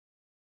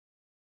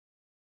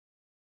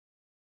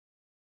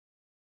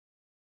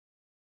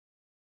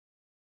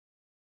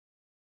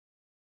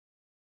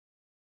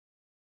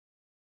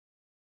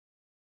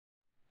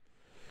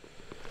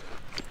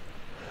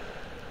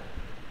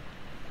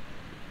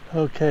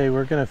Okay,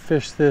 we're gonna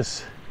fish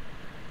this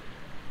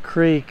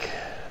creek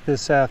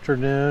this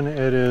afternoon.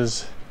 It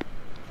is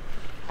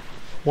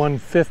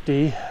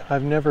 1:50.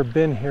 I've never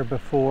been here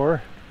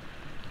before,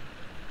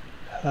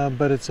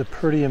 but it's a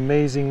pretty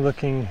amazing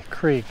looking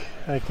creek.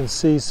 I can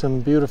see some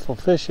beautiful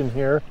fish in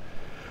here,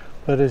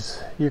 but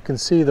as you can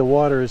see, the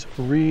water is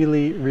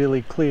really,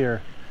 really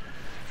clear.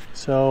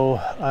 So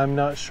I'm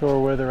not sure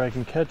whether I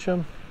can catch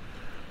them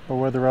or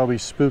whether I'll be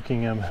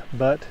spooking them,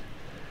 but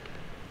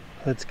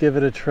let's give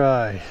it a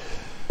try.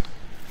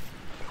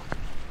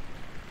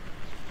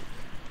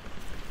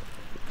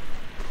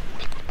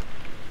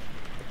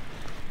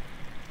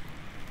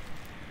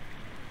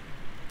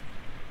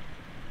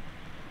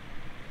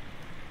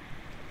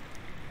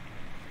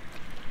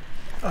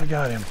 I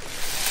got him.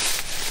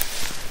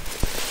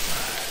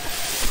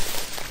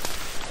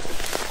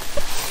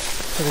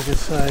 Pretty good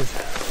sized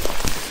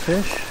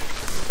fish.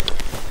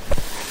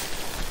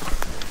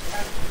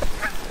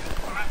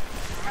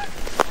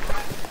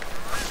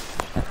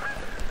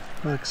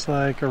 Looks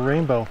like a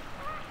rainbow.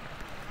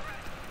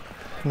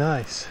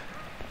 Nice.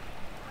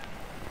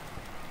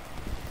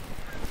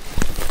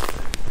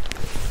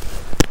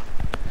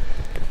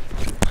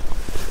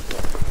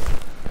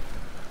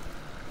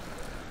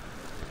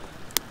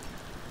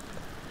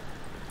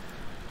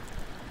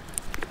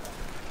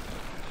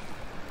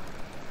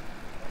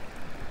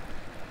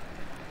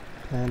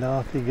 And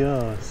off he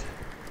goes.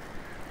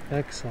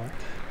 Excellent.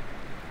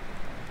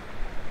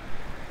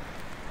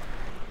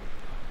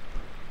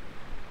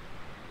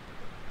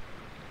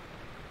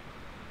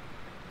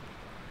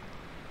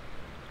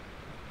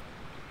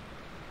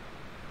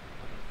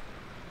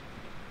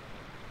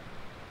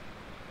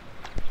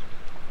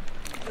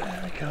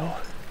 There we go.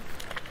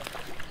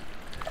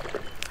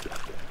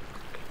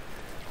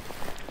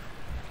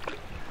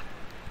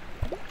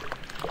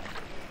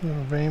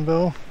 Little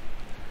rainbow.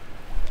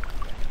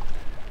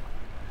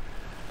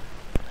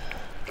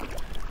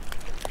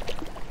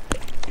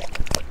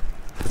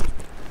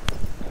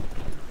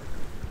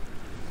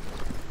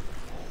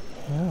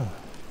 Yeah,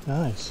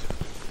 nice.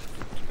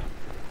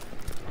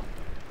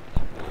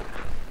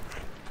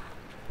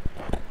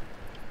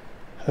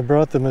 I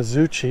brought the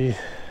Mizuchi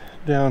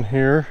down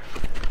here,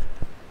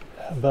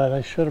 but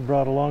I should have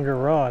brought a longer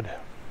rod.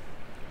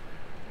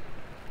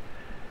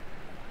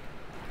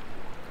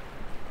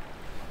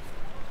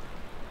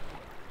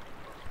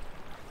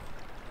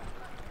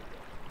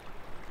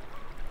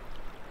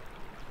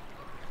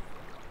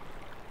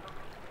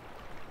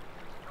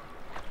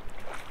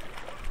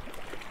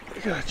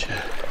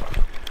 Gotcha.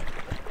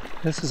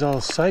 This is all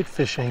sight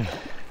fishing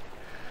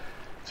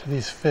to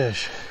these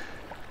fish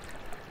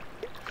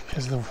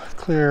because of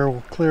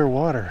the clear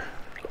water.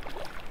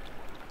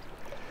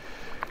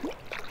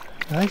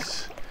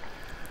 Nice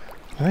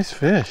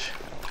fish.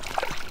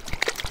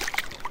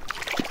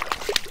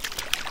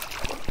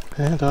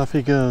 And off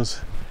he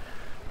goes.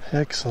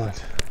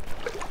 Excellent.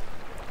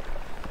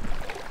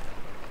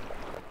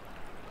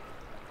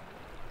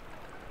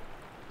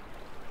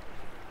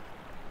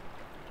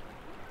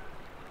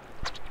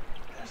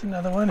 There's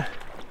another one.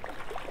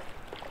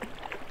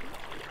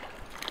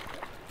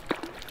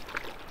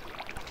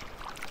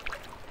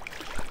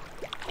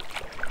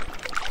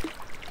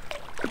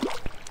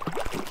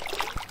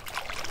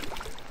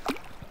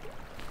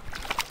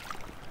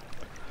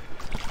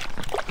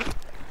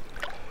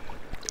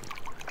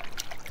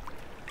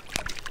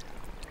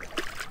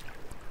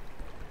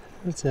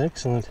 That's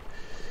excellent.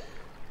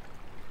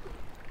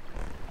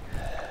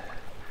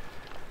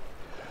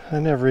 I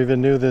never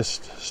even knew this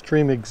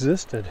stream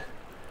existed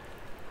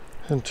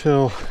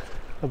until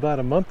about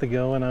a month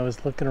ago when I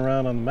was looking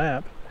around on the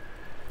map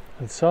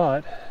and saw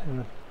it,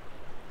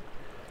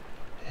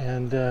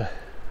 and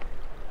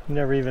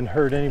never even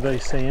heard anybody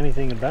say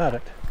anything about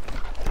it.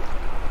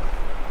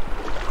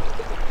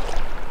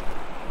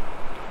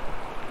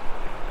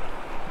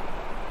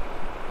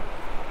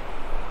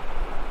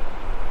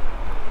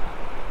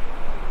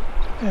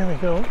 There we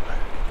go.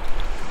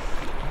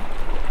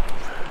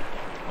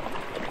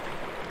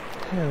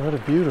 Yeah, what a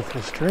beautiful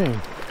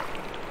stream.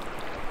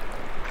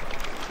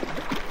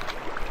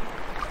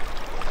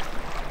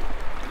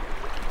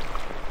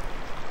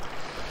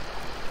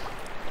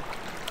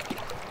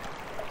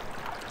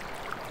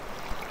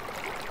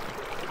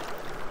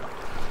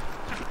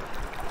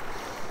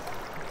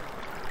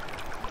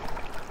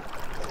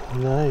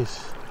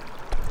 Nice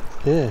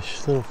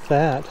fish, little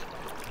fat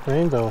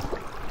rainbow.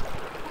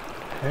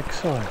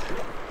 Excellent.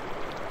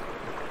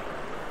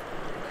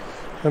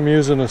 I'm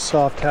using a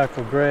soft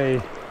tackle gray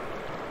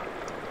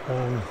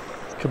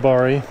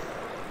Kabari.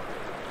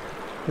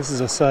 This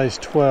is a size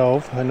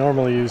 12. I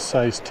normally use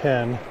size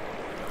 10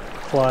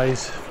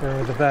 flies for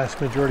the vast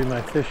majority of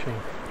my fishing,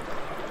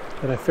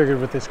 but I figured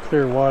with this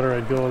clear water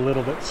I'd go a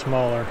little bit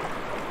smaller.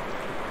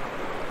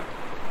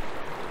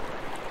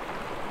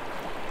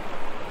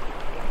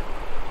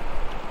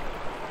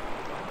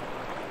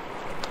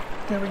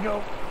 There we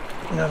go.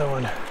 Another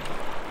one.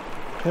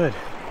 Good.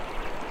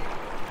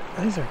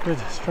 These are good,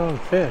 strong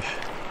fish.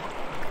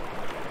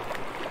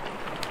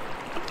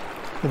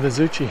 The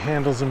Mizuchi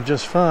handles them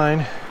just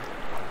fine.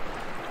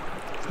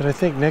 But I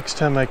think next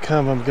time I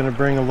come, I'm going to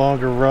bring a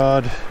longer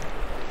rod.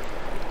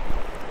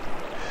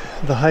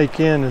 The hike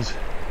in is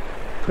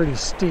pretty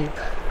steep,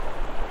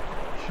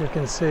 as you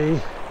can see.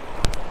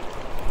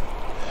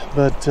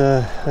 But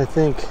I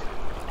think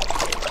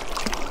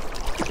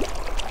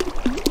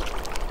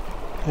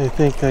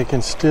I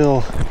can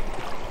still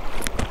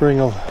bring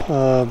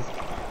a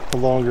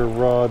longer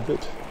rod.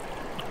 But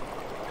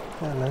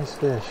yeah, nice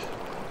fish.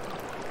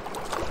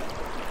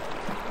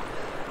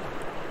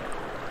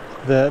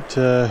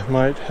 That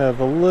might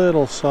have a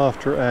little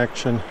softer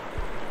action.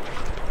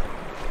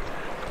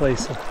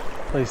 Place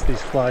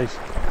these flies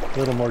a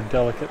little more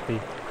delicately.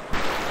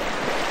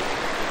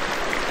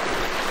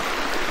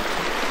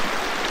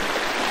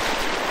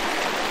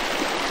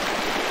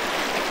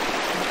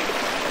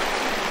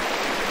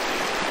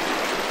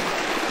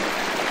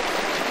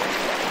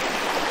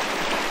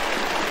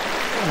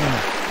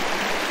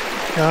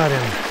 Got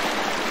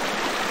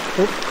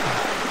him. Oop.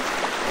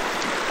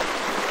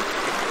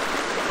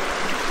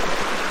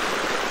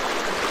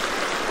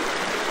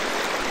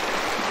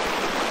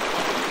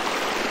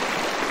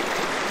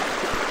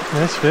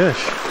 Nice fish.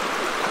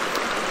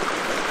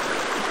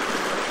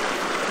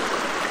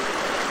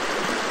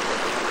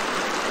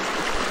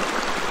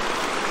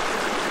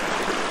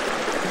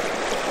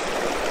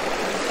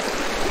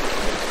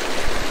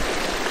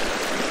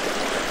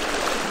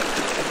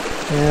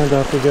 And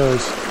off he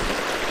goes.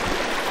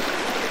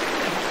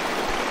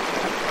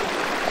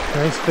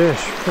 Nice fish,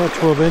 about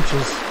 12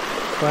 inches.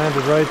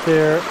 Landed right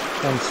there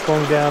and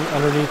swung down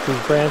underneath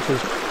these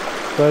branches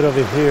right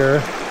over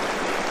here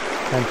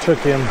and took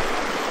him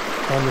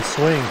on the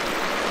swing.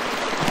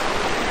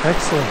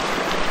 Excellent.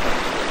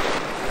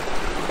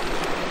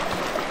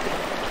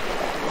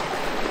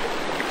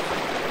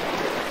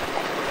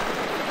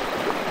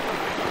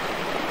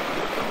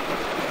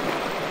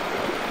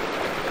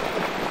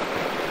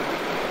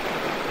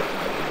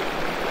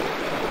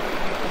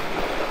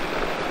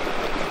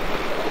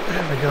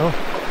 There we go.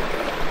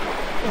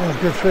 Oh,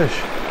 good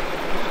fish.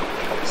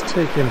 Let's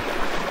take him.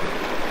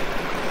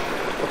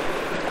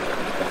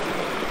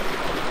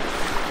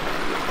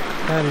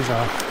 And he's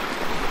off.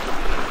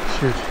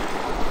 Shoot.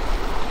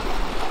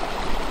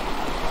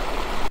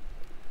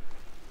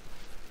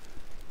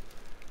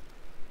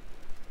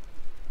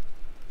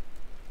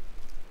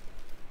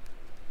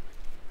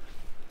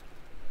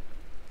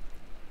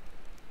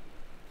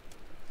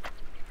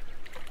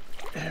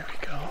 There we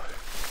go.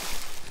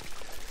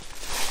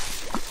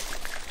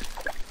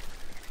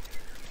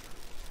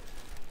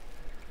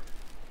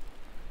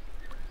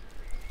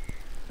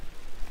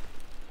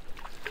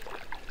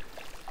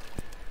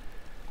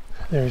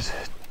 There's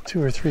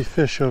 2 or 3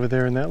 fish over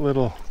there in that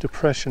little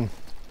depression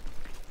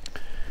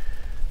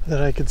that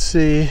I could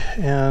see,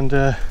 and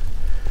I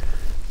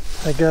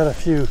got a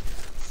few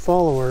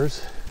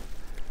followers,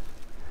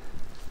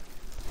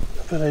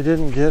 but I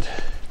didn't get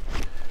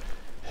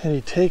any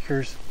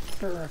takers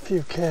for a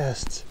few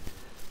casts.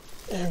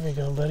 There we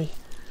go, buddy.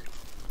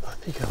 Up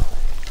you go.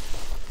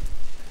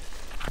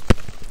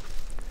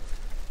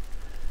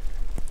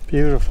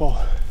 Beautiful.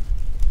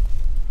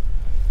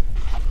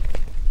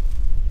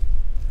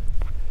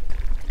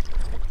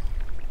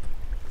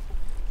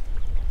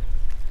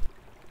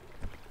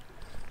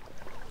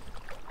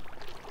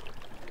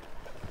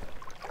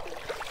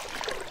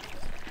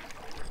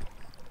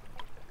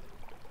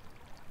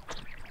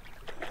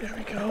 There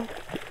we go.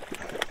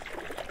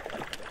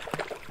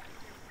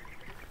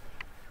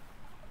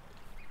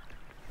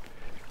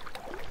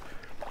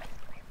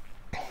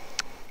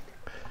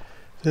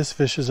 This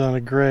fish is on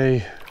a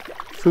gray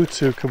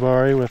futsu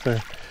kabari with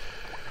a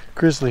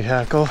grizzly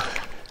hackle.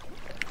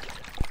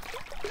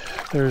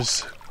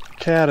 There's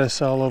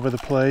caddis all over the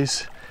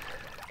place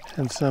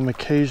and some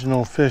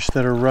occasional fish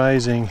that are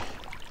rising.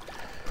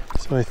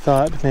 So I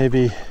thought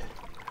maybe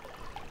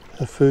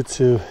a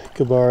futsu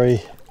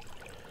kabari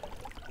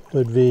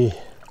would be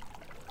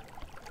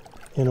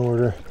in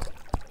order.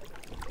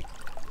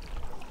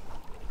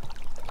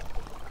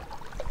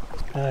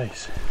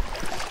 Nice.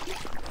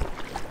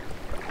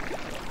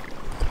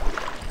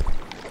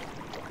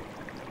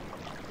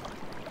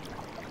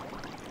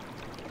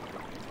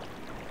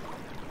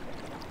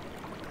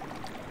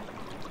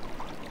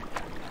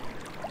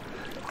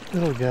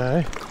 Little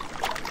guy.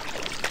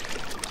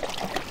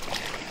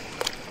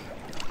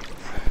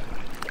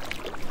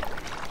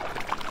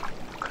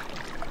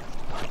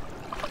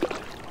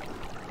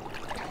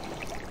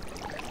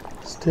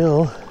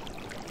 Still,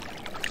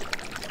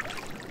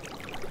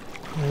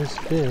 nice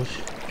fish.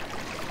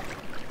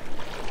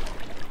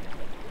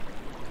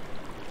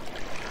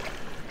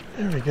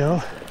 There we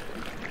go.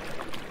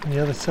 On the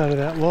other side of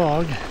that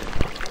log.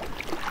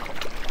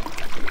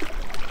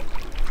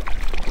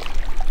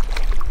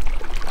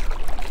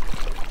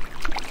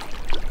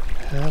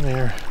 Down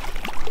there.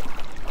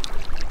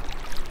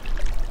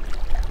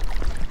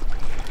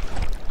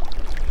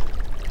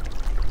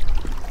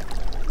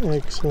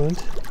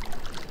 Excellent.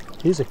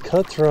 He's a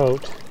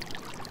cutthroat.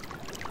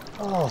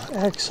 Oh,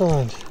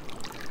 excellent.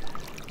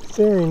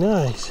 Very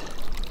nice.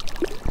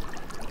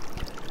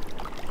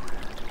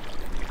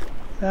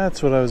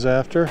 That's what I was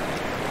after.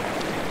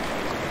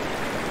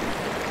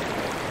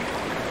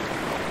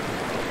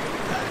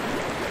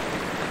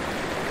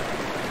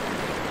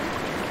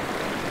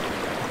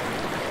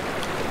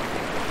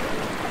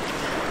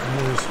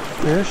 There's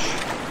fish.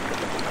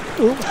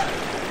 Ooh.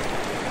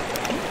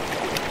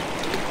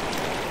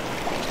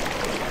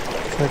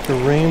 It's like a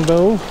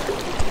rainbow.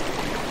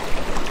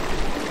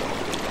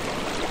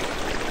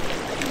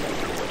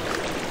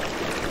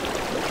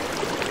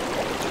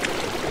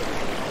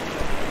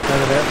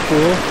 Out of that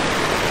pool.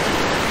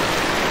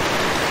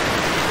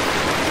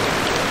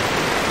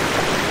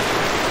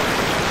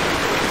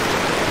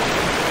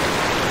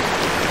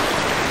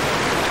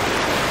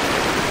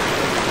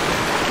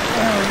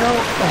 There we go.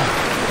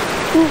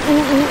 Ooh,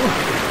 ooh, ooh.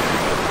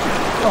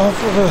 Off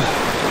of the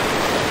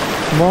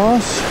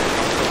moss.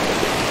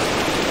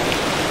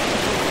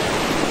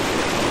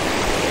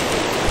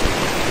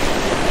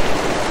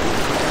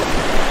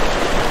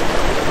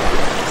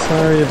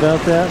 Sorry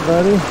about that,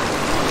 buddy.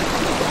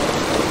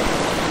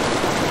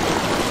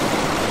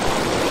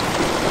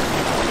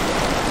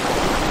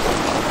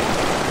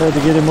 Had to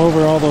get him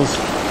over all those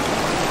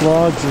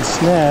logs and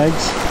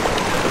snags.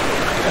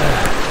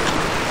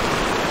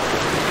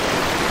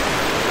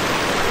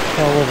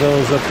 All of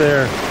those up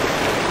there.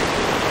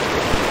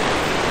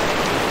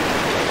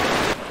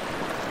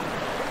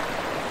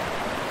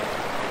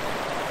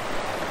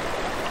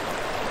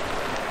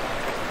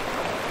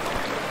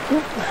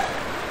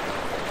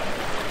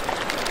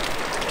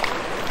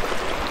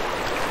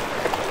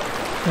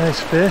 Nice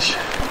fish,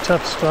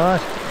 tough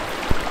spot.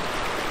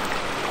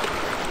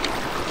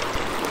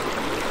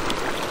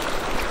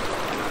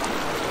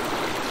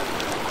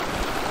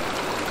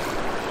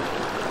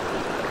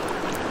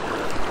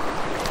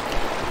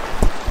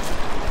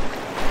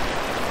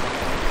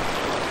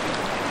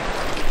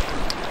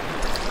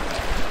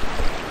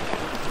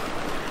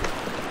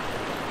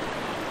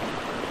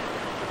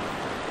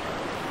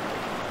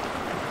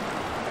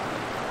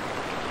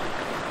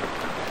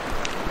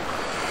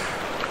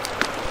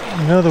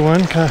 Another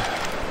one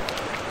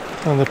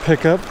on the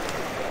pickup.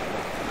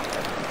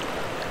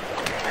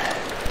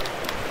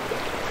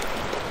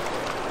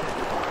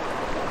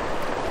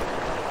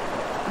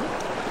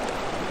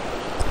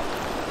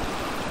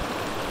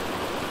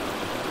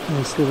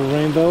 Nice little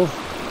rainbow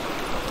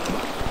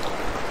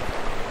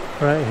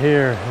right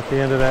here at the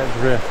end of that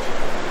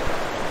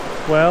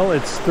drift. Well,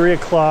 it's 3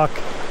 o'clock.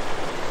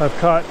 I've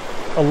caught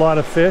a lot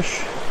of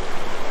fish.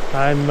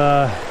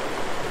 I'm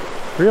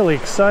really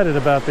excited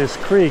about this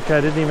creek.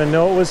 I didn't even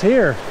know it was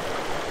here,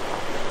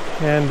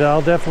 and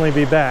I'll definitely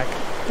be back.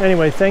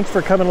 Anyway, thanks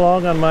for coming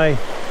along on my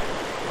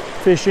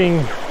fishing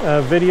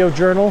video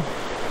journal,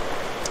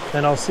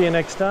 and I'll see you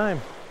next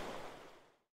time.